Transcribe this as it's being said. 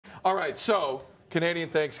All right, so Canadian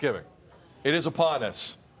Thanksgiving. It is upon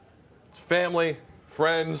us. It's family,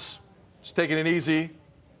 friends, just taking it easy,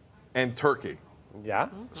 and turkey. Yeah?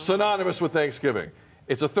 Synonymous with Thanksgiving.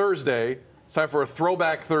 It's a Thursday. It's time for a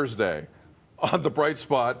Throwback Thursday on The Bright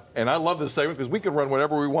Spot. And I love this segment because we can run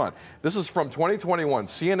whatever we want. This is from 2021.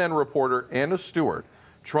 CNN reporter Anna Stewart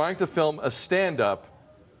trying to film a stand-up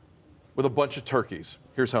with a bunch of turkeys.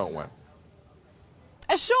 Here's how it went.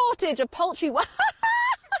 A shortage of poultry. Owen,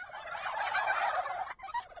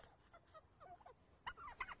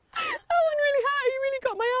 really high. You really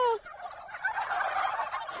got my ass.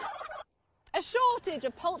 A shortage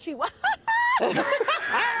of poultry.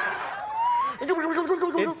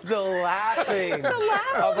 It's the laughing. The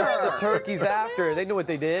laughter. About the turkeys after. They knew what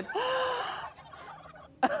they did.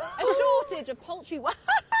 A shortage of poultry.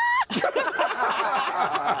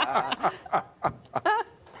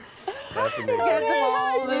 That's amazing. Get them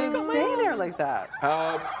all to stay there like that.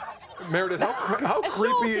 Meredith, how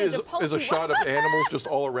creepy is a shot of animals just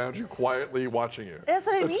all around you quietly watching you? That's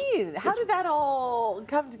what I mean. How did that all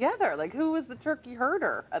come together? Like, who was the turkey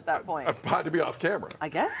herder at that point? Had to be off camera. I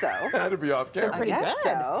guess so. Had to be off camera. I guess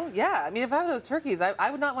so. Yeah. I mean, if I was those turkeys, I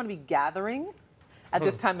would not want to be gathering at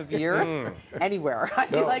this time of year anywhere. I'd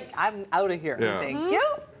be like, I'm out of here. Yeah. Thank you.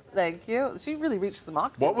 Thank you. She really reached the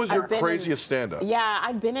mock. What was your craziest stand-up? Yeah,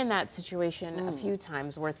 I've been in that situation a few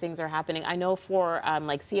times where things are happening. I know for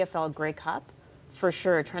like CFL Grey Cup, for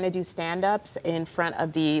sure, trying to do stand-ups in front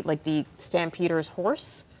of the Stampeder's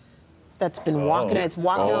horse that's been walking. It's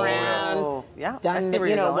walking around,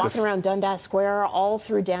 walking around Dundas Square, all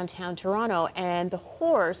through downtown Toronto, and the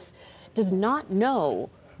horse does not know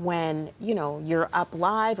when you're up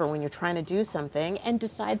live or when you're trying to do something, and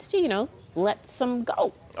decides to let some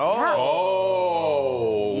go.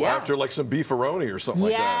 After like some beefaroni or something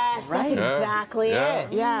like that. Yes, that's exactly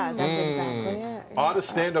it. Yeah, that's exactly it. Oddest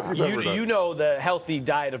stand-up you've ever done. You know the healthy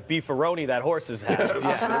diet of beefaroni that horses have.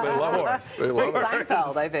 Yes, they love horse. They love it.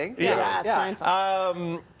 Seinfeld, I think. Yeah,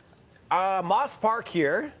 Seinfeld. Moss Park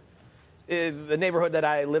here is a neighborhood that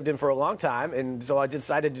I lived in for a long time, and so I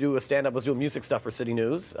decided to do a stand-up. I was doing music stuff for City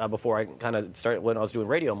News before I kind of started when I was doing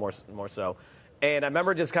radio more so. And I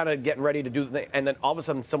remember just kind of getting ready to do the thing, and then all of a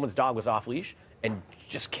sudden someone's dog was off leash and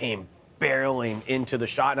just came barreling into the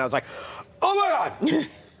shot, and I was like, oh my God!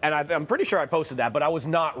 And I'm pretty sure I posted that, but I was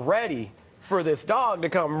not ready for this dog to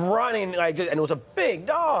come running, and it was a big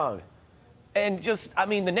dog. And just, I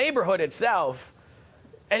mean, the neighborhood itself,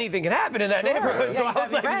 anything can happen in that neighborhood. So I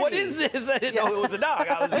was like, what is this? I didn't know it was a dog.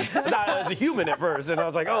 I thought it was a human at first. And I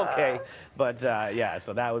was like, okay. But yeah,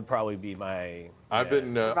 so that would probably be my... I've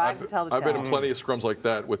been in plenty of scrums like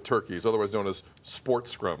that with turkeys, otherwise known as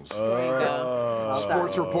sports scrums. There you go.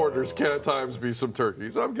 Sports reporters can at times be some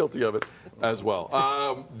turkeys. I'm guilty of it as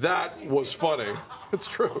well. That was funny. It's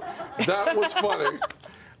true. That was funny.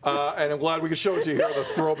 And I'm glad we could show it to you here on the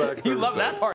Throwback Thursday. You love that part.